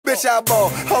Bitch, I ball,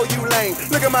 ho, you lame.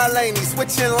 Look at my lane, he's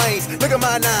switching lanes. Look at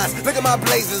my nines, look at my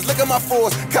blazers, look at my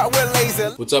fours, cut with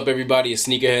laser. What's up, everybody? It's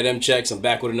Sneakerhead M Checks. I'm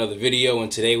back with another video,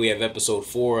 and today we have episode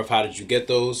 4 of How Did You Get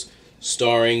Those,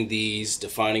 starring these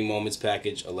Defining Moments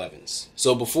Package 11s.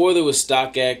 So before there was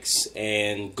StockX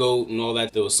and GOAT and all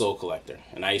that, there was Soul Collector,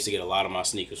 and I used to get a lot of my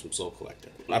sneakers from Soul Collector.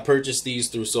 I purchased these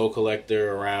through Soul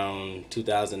Collector around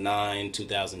 2009,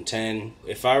 2010.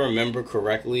 If I remember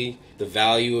correctly, the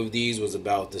value of these was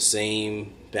about the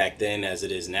same back then as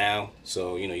it is now.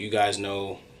 So, you guys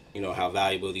know, how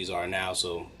valuable these are now,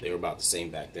 so they were about the same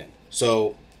back then.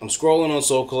 So I'm scrolling on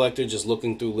Soul Collector, just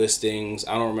looking through listings.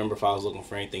 I don't remember if I was looking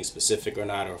for anything specific or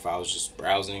not, or if I was just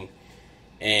browsing.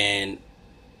 And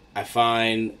I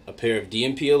find a pair of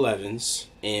DMP 11s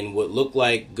in what looked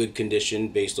like good condition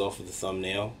based off of the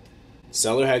thumbnail.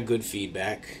 Seller had good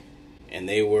feedback, and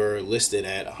they were listed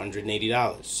at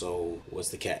 $180. So what's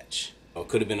the catch? It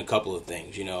could have been a couple of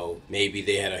things. Maybe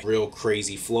they had a real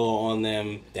crazy flaw on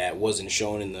them that wasn't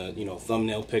shown in the,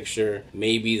 thumbnail picture.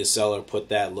 Maybe the seller put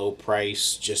that low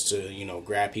price just to,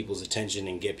 grab people's attention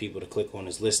and get people to click on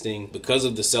his listing. Because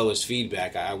of the seller's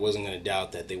feedback, I wasn't going to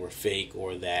doubt that they were fake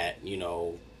or that,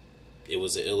 it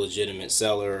was an illegitimate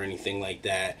seller or anything like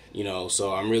that.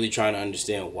 So I'm really trying to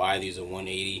understand why these are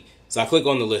 $180. So I click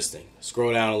on the listing,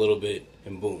 scroll down a little bit,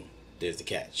 and boom. There's the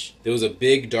catch. There was a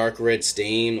big dark red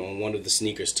stain on one of the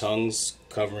sneaker's tongues,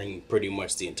 covering pretty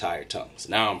much the entire tongue. So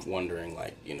now I'm wondering,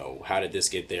 how did this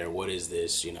get there? What is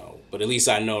this? But at least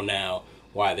I know now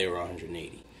why they were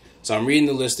 180. So I'm reading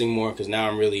the listing more because now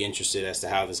I'm really interested as to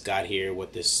how this got here,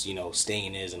 what this,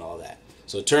 stain is and all that.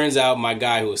 So it turns out my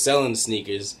guy who was selling the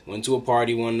sneakers went to a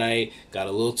party one night, got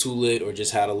a little too lit, or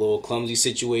just had a little clumsy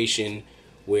situation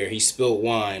where he spilled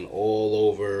wine all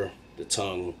over the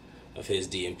tongue of his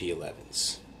DMP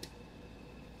 11s.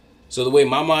 So the way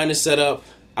my mind is set up,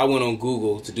 I went on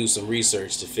Google to do some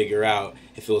research to figure out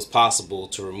if it was possible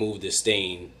to remove this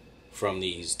stain from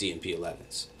these DMP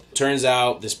 11s. Turns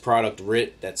out this product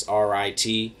RIT, that's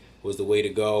R-I-T, was the way to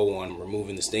go on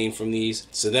removing the stain from these.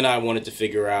 So then I wanted to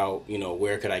figure out,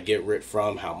 where could I get RIT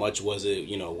from? How much was it?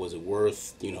 Was it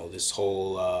worth, this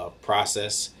whole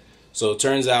process? So it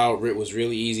turns out RIT was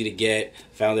really easy to get.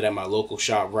 Found it at my local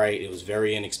ShopRite. It was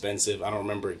very inexpensive. I don't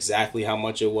remember exactly how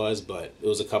much it was, but it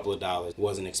was a couple of dollars. It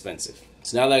wasn't expensive.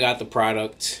 So now that I got the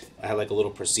product, I had a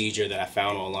little procedure that I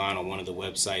found online on one of the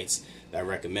websites that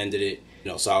recommended it.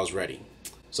 So I was ready.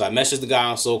 So I messaged the guy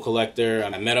on Soul Collector.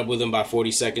 I met up with him by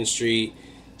 42nd Street.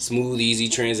 Smooth, easy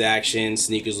transaction.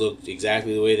 Sneakers looked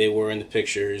exactly the way they were in the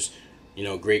pictures.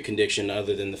 Great condition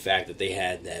other than the fact that they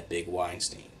had that big wine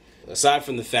stain. Aside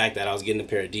from the fact that I was getting a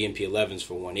pair of DMP 11s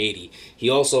for $180, he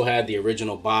also had the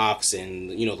original box and,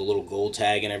 the little gold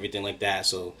tag and everything like that.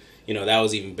 So, that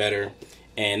was even better.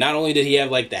 And not only did he have,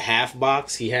 the half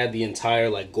box, he had the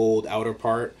entire, gold outer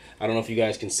part. I don't know if you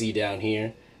guys can see down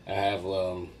here. I have,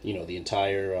 the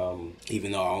entire,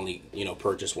 even though I only,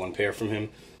 purchased one pair from him.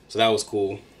 So that was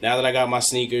cool. Now that I got my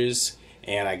sneakers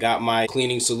and I got my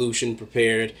cleaning solution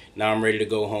prepared, now I'm ready to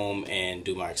go home and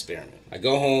do my experiment. I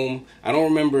go home. I don't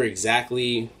remember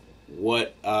exactly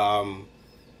what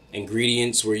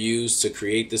ingredients were used to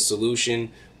create this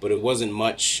solution, but it wasn't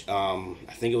much. I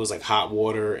think it was hot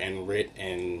water and RIT,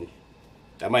 and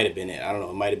that might have been it. I don't know.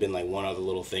 It might have been one other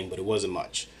little thing, but it wasn't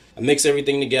much. I mix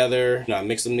everything together. I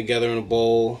mix them together in a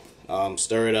bowl,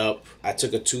 stir it up. I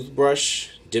took a toothbrush,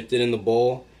 dipped it in the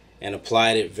bowl, and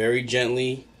applied it very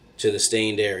gently to the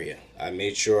stained area. I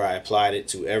made sure I applied it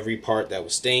to every part that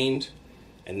was stained,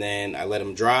 and then I let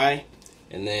them dry,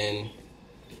 and then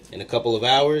in a couple of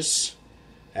hours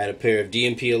I had a pair of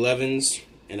DMP 11s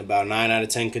in about 9 out of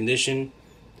 10 condition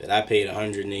that I paid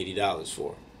 $180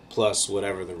 for, plus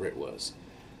whatever the RIT was.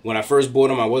 When I first bought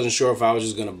them, I wasn't sure if I was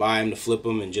just going to buy them to flip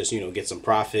them and just, get some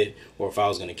profit, or if I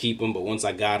was going to keep them. But once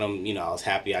I got them, I was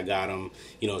happy I got them.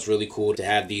 It's really cool to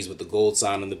have these with the gold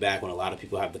sign on the back when a lot of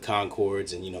people have the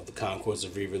Concords. And, the Concords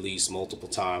have re-released multiple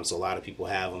times, so a lot of people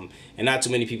have them. And not too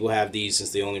many people have these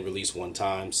since they only released one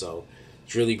time. So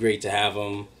it's really great to have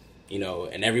them,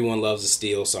 and everyone loves a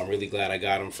steal. So I'm really glad I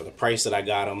got them for the price that I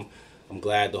got them. I'm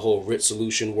glad the whole RIT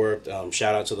solution worked.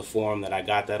 Shout out to the forum that I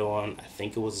got that on. I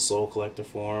think it was a Soul Collector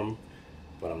forum,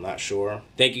 but I'm not sure.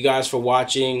 Thank you guys for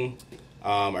watching.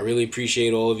 I really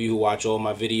appreciate all of you who watch all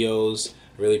my videos.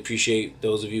 I really appreciate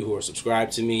those of you who are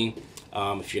subscribed to me.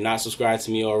 If you're not subscribed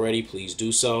to me already, please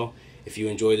do so. If you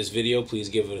enjoyed this video, please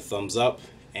give it a thumbs up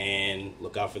and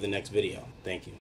look out for the next video. Thank you.